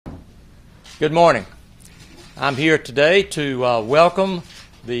Good morning. I'm here today to welcome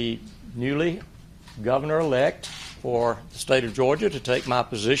the newly governor-elect for the state of Georgia to take my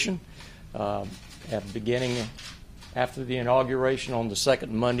position at the beginning after the inauguration on the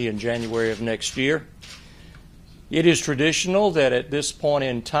second Monday in January of next year. It is traditional that at this point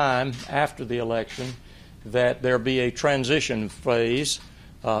in time after the election that there be a transition phase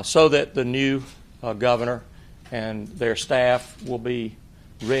so that the new governor and their staff will be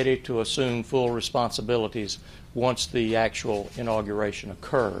ready to assume full responsibilities once the actual inauguration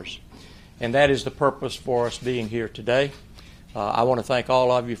occurs. And that is the purpose for us being here today. I want to thank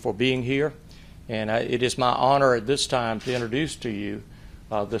all of you for being here, and it is my honor at this time to introduce to you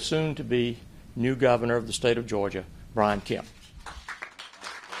the soon-to-be new governor of the state of Georgia, Brian Kemp.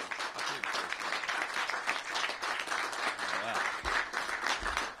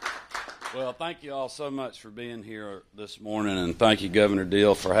 Well, thank you all so much for being here this morning, and thank you, Governor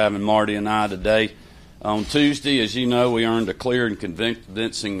Deal, for having Marty and I today. On Tuesday, as you know, we earned a clear and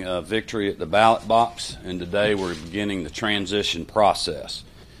convincing victory at the ballot box, and today we're beginning the transition process.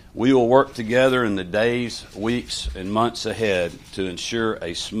 We will work together in the days, weeks, and months ahead to ensure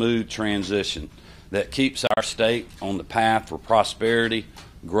a smooth transition that keeps our state on the path for prosperity,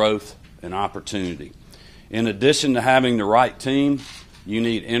 growth, and opportunity. In addition to having the right team, you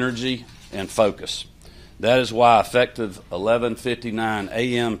need energy and focus. That is why, effective 11:59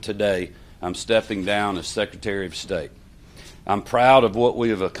 a.m. today, I'm stepping down as Secretary of State. I'm proud of what we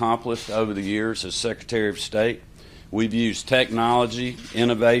have accomplished over the years as Secretary of State. We've used technology,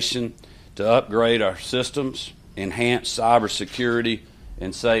 innovation to upgrade our systems, enhance cybersecurity,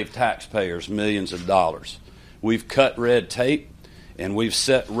 and save taxpayers millions of dollars. We've cut red tape, and we've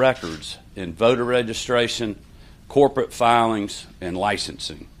set records in voter registration, corporate filings, and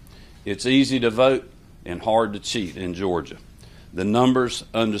licensing. It's easy to vote and hard to cheat in Georgia. The numbers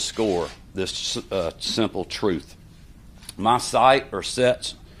underscore this simple truth. My sights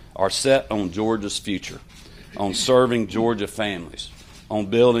are set on Georgia's future, on serving Georgia families, on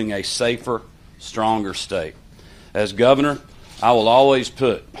building a safer, stronger state. As governor, I will always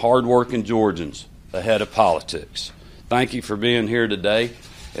put hardworking Georgians ahead of politics. Thank you for being here today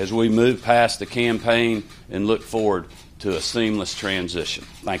as we move past the campaign and look forward to a seamless transition.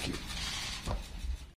 Thank you.